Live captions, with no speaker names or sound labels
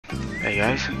Hey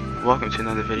guys, welcome to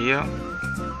another video.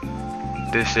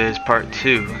 This is part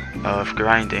 2 of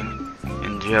grinding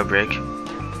in Jailbreak.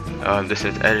 This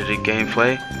is edited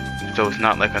gameplay, so it's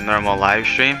not like a normal live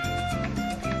stream.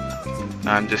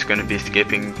 I'm just going to be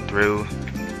skipping through,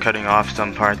 cutting off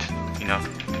some parts, you know.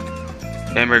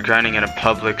 And we're grinding in a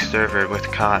public server with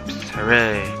cops.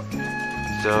 Hooray!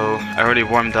 So, I already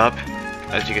warmed up.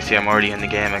 As you can see, I'm already in the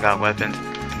game. I got weapons.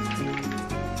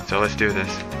 So let's do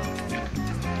this.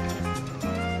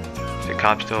 The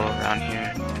cops still around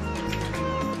here.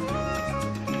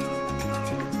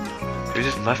 We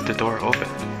just left the door open.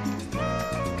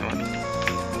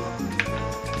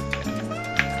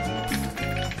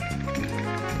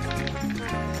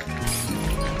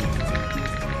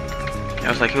 I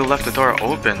was like, who left the door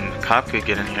open? The cop could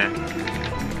get in here.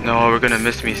 No, we're gonna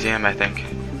miss museum, I think.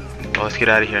 Well, let's get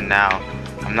out of here now.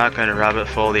 I'm not gonna rob it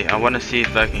fully. I wanna see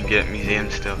if I can get museum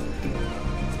still.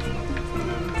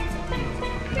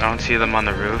 I don't see them on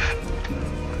the roof.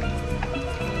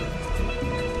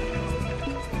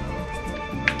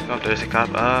 Oh, there's a cop.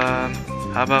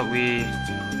 How about we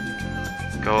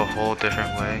go a whole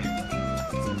different way?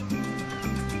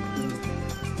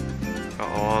 Go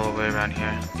all the way around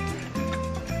here.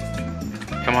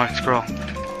 Come on, scroll.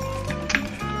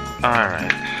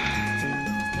 Alright.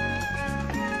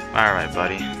 Alright,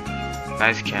 buddy.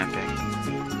 Nice camping.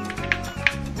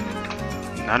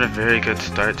 Not a very good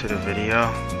start to the video,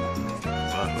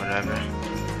 but whatever.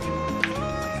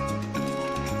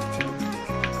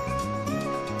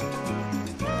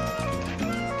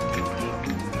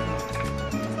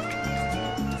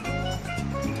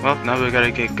 Well, now we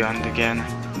gotta get gunned again.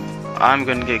 I'm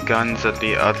gonna get guns at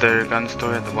the other gun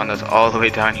store, the one that's all the way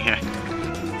down here.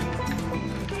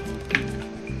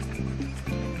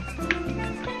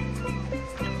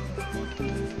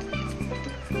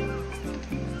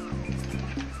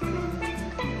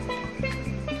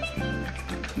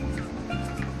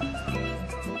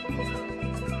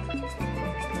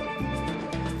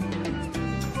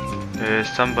 There's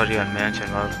somebody at mansion.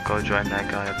 I'll go join that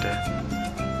guy up there.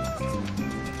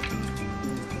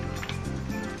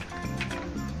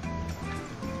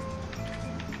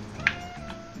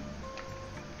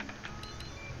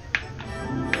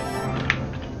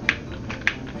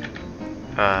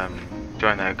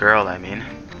 Join that girl, I mean.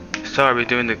 So are we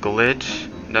doing the glitch?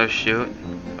 No shoot.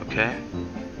 Okay.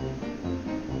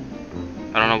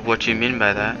 I don't know what you mean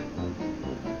by that.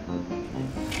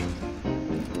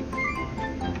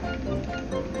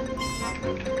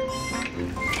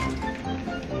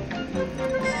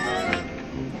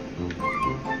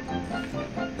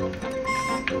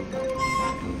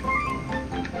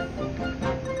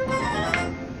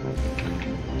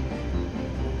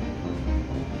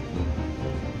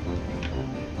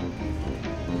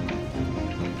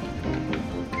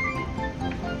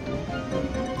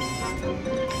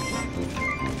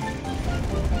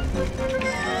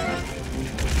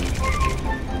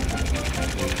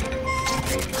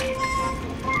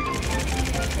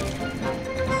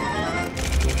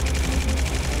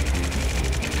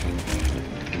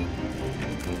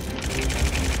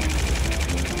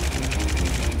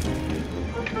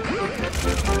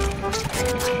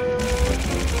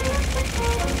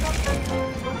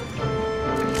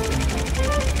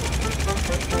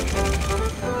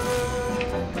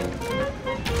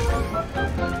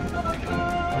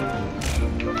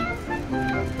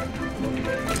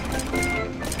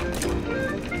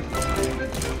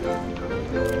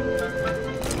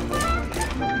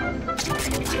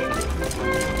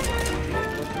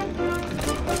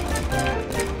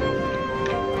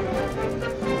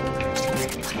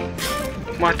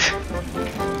 What?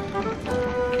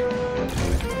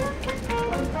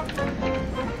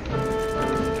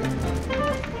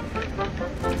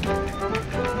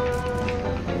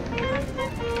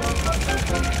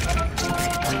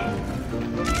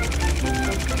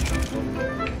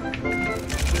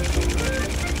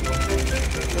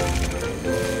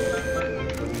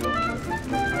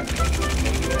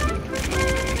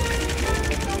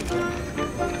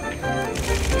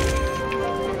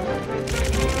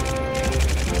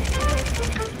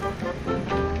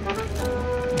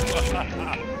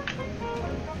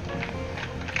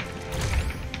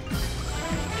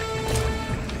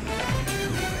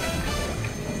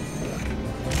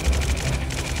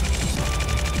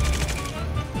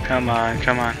 Come on,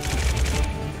 come on.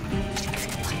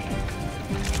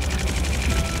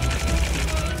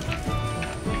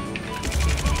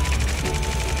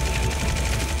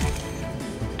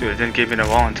 Dude, it didn't give me the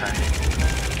wall in time.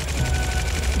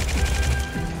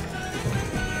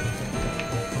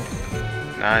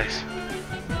 Nice.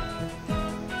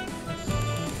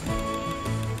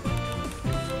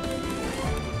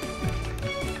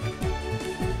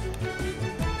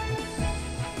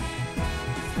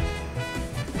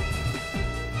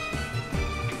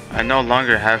 I no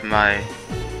longer have my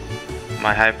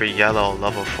hyper yellow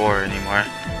level 4 anymore.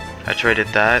 I traded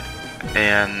that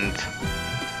and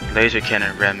laser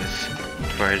cannon rims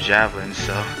for a javelin,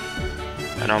 so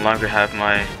I no longer have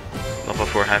my level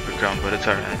 4 hyperchrome, but it's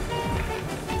alright.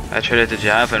 I traded the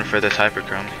javelin for this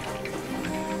hyperchrome.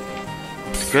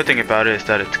 The good thing about it is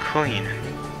that it's clean.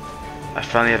 I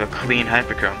finally have a clean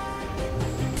hyperchrome.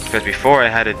 Because before I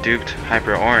had a duped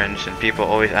hyper orange and people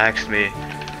always asked me,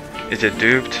 is it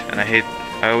duped? And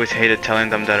I always hated telling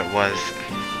them that it was.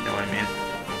 You know what I mean?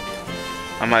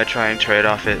 I might try and trade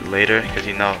off it later because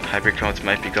you know hyperchromes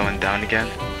might be going down again.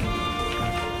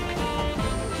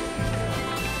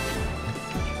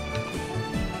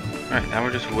 Alright, now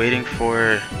we're just waiting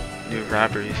for new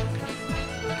robberies.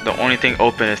 The only thing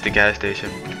open is the gas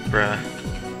station. Bruh.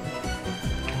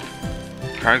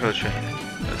 Cargo train.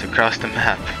 It's across the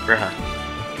map. Bruh.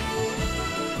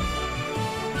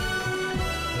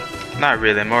 Not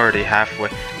really, I'm already halfway.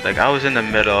 Like, I was in the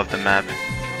middle of the map.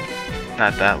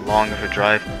 Not that long of a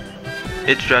drive.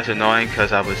 It's just annoying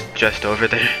because I was just over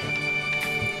there.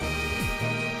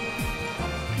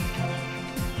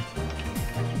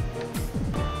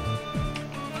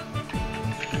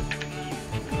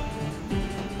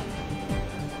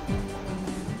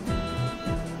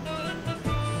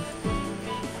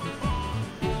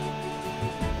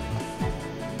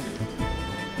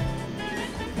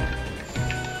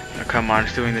 Come on,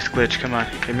 it's doing this glitch, come on,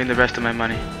 give me the rest of my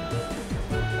money.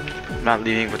 I'm not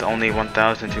leaving with only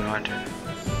 1,200.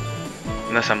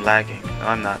 Unless I'm lagging. No,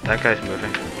 I'm not, that guy's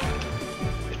moving.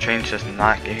 The train's just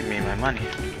not giving me my money.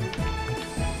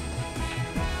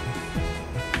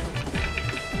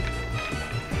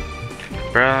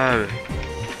 Bro,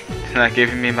 it's not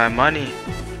giving me my money.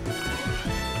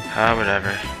 Ah,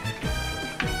 whatever.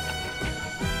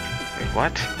 Wait,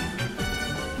 what?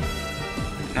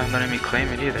 Not letting me claim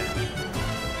it either.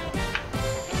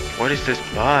 What is this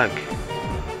bug?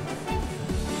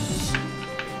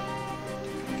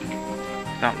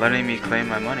 Not letting me claim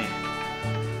my money.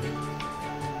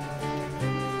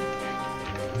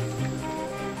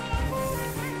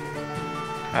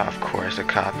 Oh, of course, a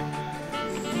cop.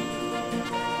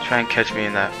 Try and catch me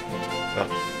in that.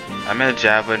 Oh, I'm in a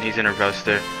javelin, he's in a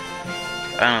roaster.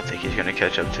 I don't think he's gonna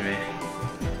catch up to me.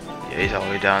 Yeah, he's all the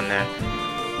way down there.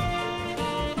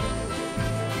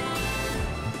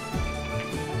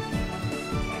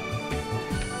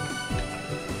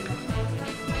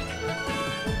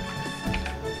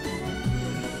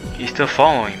 He's still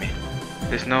following me.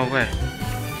 There's no way.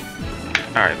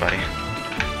 Alright, buddy.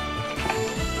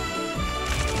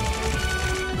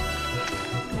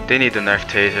 They need the nerf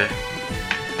taser.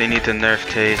 They need the nerf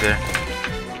taser.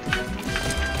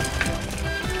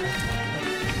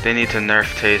 They need to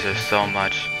nerf taser so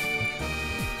much.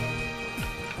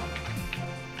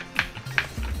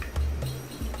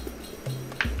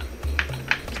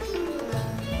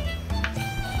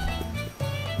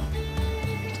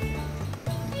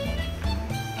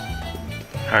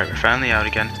 Alright, we're finally out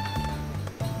again.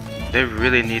 They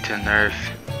really need to nerf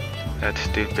that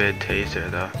stupid taser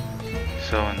though.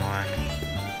 So annoying.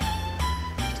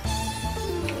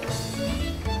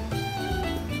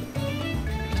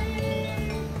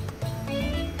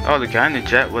 Oh, the guy in the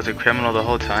jet was a criminal the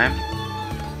whole time?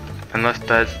 Unless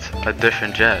that's a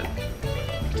different jet.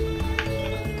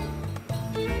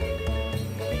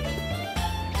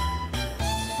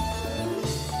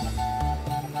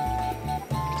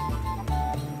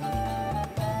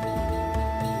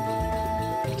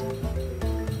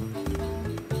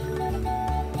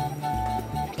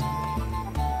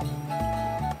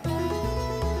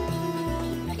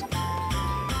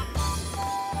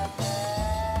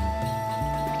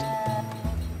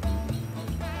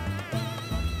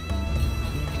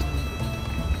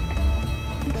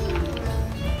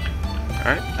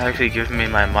 Alright, actually giving me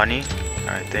my money.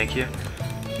 Alright, thank you.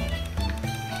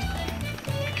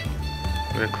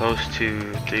 We're close to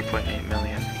 3.8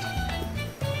 million.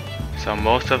 So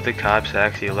most of the cops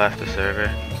actually left the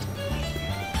server.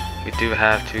 We do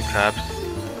have 2 cops.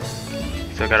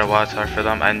 Still gotta watch out for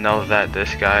them. I know that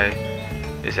this guy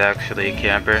is actually a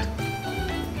camper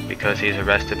because he's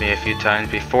arrested me a few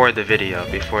times before the video.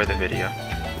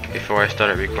 Before I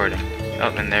started recording.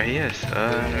 Oh, and there he is.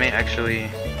 Let me actually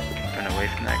run away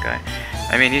from that guy.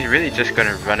 I mean, he's really just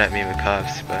gonna run at me with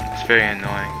cuffs, but it's very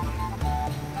annoying.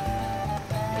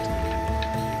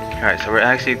 Alright, so we're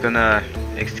actually gonna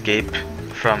escape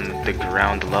from the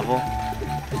ground level.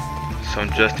 So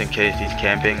just in case he's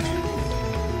camping.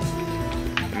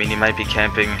 I mean, he might be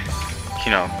camping,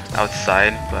 you know,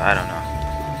 outside, but I don't know.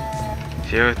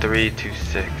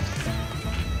 0326.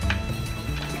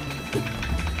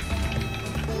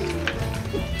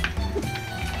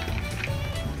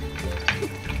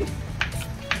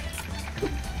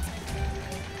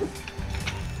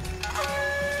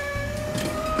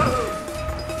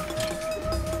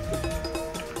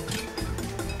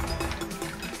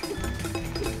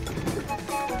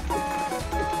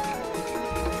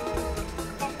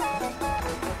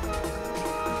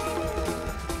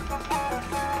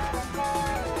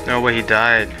 No way, he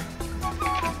died.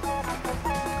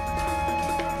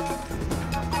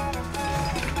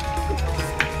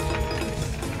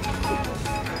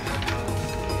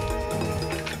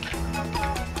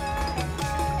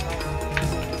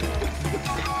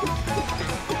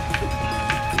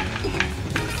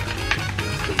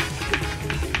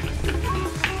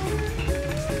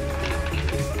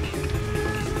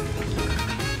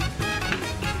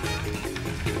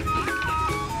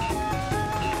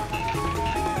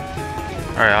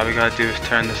 Alright, all we gotta do is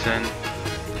turn this in.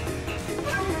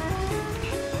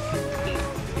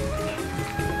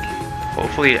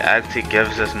 Hopefully it actually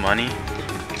gives us money.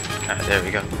 Alright, there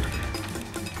we go.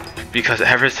 Because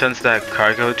ever since that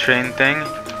cargo train thing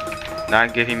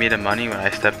not giving me the money when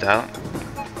I stepped out,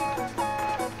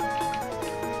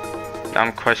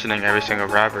 I'm questioning every single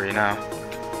robbery now.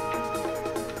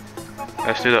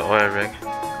 Let's do the oil rig.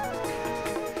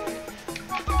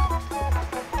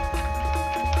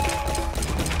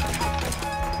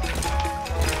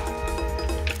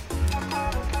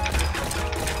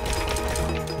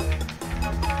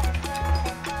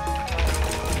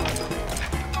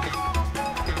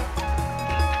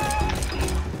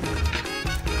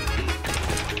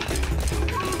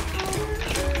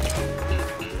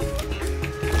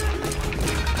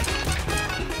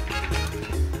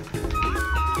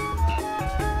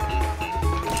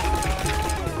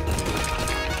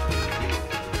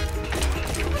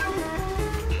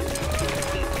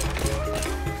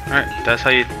 Alright,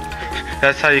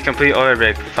 that's how you complete oil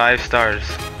rig. 5 stars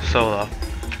solo.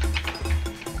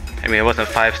 I mean, it wasn't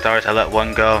 5 stars, I let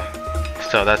one go.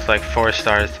 So that's like 4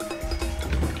 stars.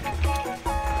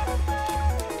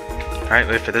 Alright,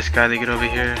 wait for this guy to get over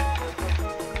here.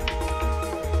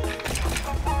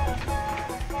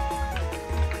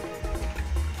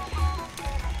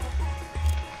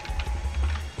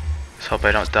 Let's hope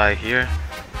I don't die here.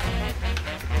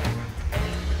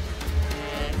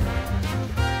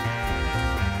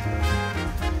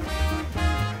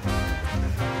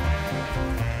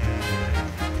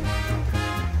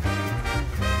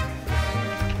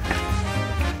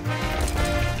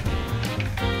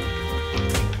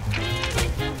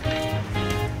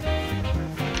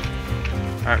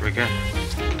 Alright, we're good.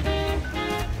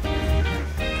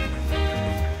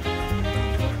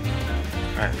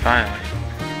 Alright, finally.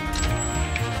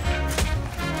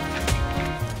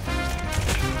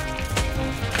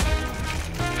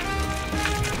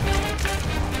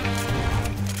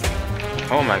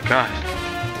 Oh my gosh.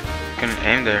 Couldn't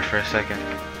aim there for a second.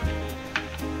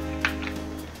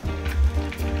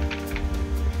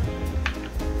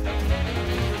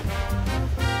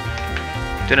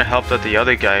 Didn't help that the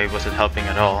other guy wasn't helping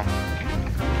at all.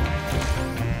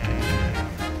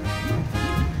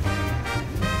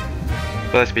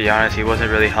 But let's be honest, he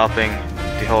wasn't really helping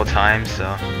the whole time,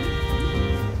 so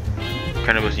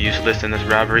kind of was useless in this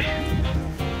robbery.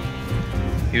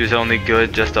 He was only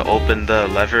good just to open the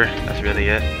lever, that's really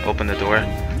it, open the door.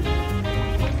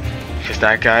 Because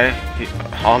that guy,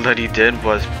 all that he did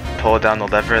was pull down the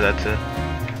lever, that's it.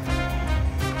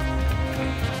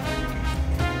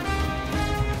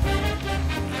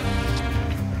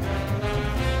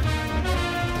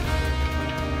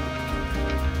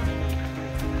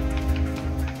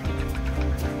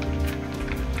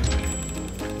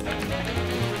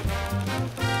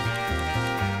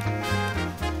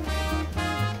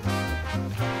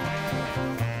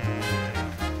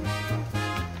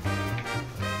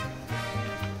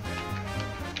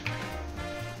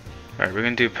 Alright, we're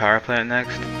gonna do power plant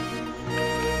next.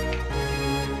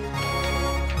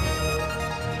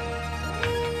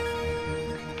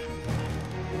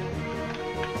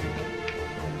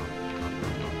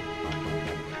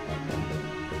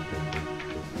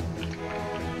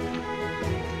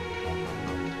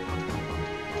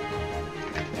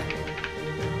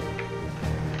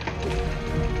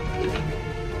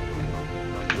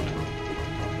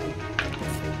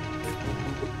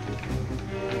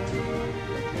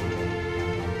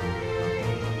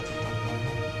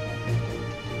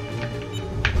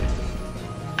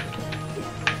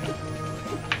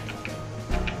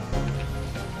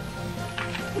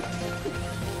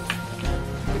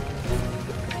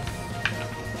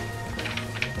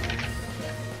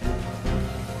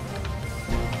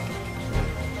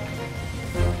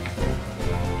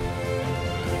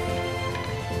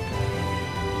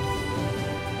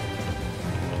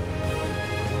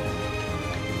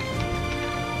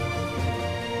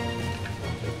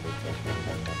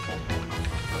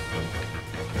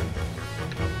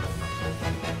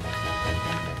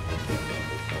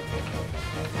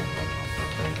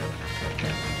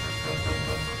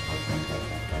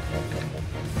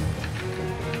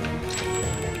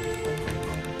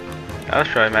 That was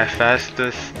probably my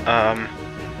fastest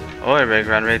oil rig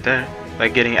run right there.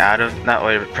 Like getting out of, not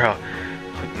oil rig, bro.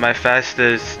 My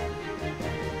fastest,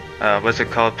 what's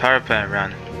it called, power plant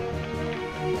run.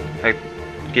 Like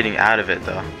getting out of it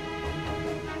though.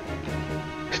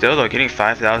 Still though, getting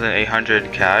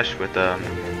 5,800 cash with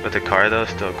the car though,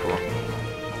 still cool.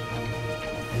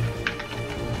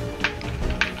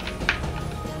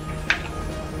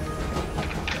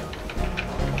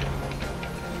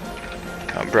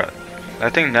 Bro,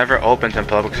 that thing never opens in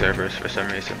public servers for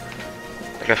some reason.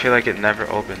 Like I feel like it never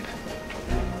opened.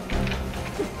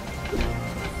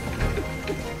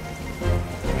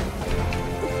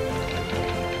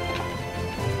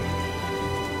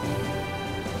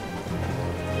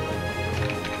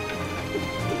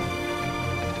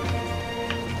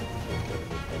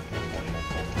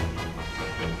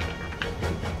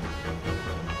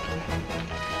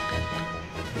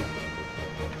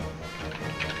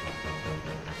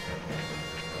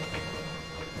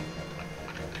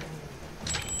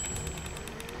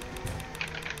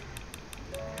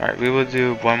 Alright, we will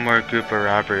do one more group of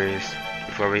robberies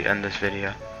before we end this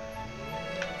video.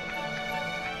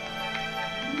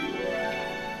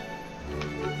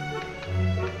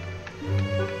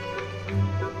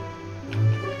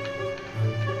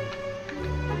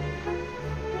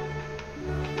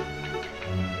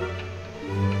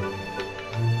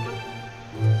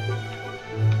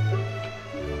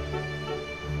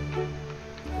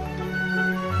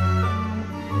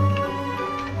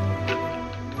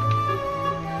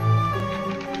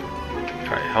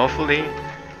 Alright, hopefully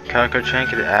Calico Train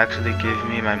could actually give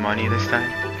me my money this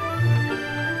time.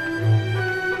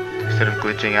 Instead of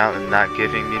glitching out and not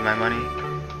giving me my money,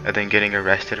 and then getting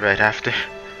arrested right after.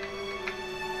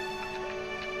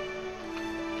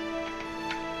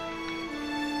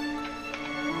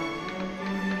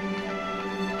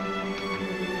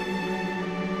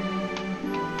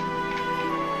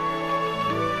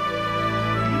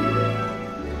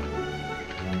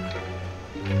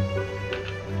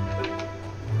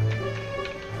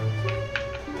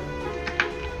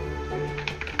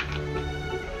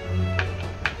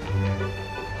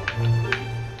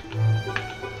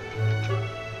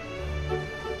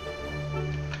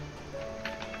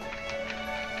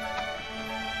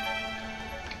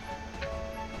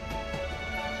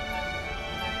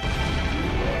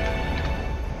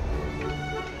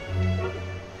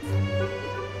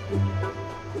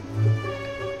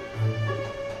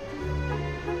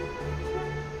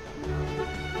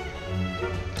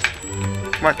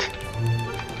 What?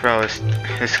 Bro,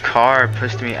 his car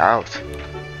pushed me out.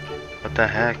 What the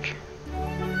heck?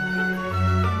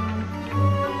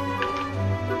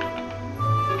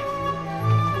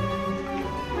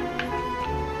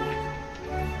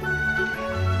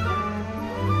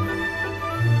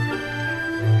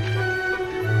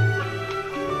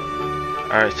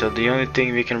 Alright, so the only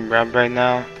thing we can rob right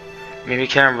now, I mean we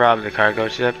can't rob the cargo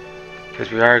ship,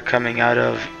 because we are coming out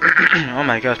of, oh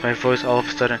my gosh, my voice all of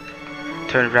a sudden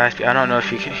turned raspy. I don't know if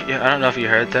you can, I don't know if you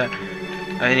heard that.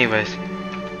 Anyways,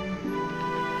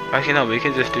 actually no, we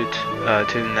can just do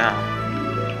two now.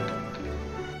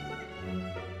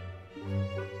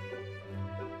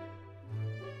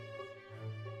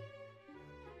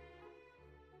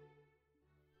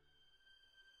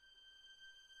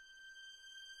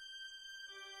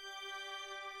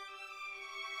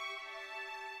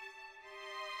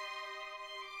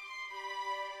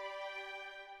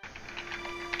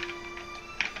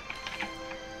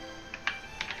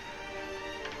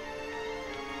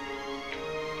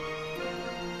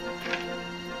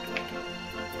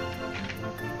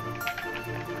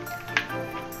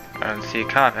 I don't see a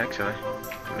cop actually.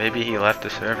 Maybe he left the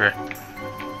server.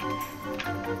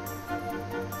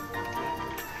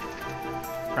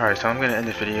 Alright, so I'm gonna end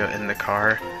the video in the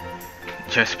car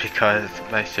just because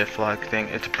my shift lock thing,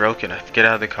 it's broken. If I get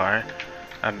out of the car,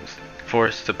 I'm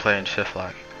forced to play in shift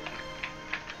lock.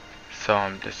 So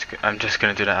I'm just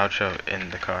gonna do the outro in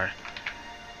the car.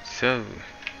 So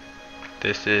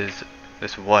this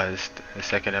was the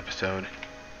second episode.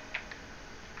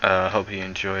 Hope you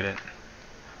enjoyed it.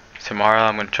 Tomorrow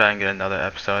I'm going to try and get another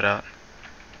episode out,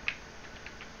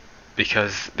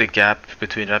 because the gap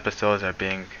between episodes are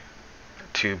being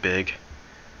too big.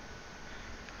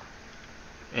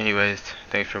 Anyways,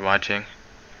 thanks for watching.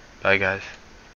 Bye guys.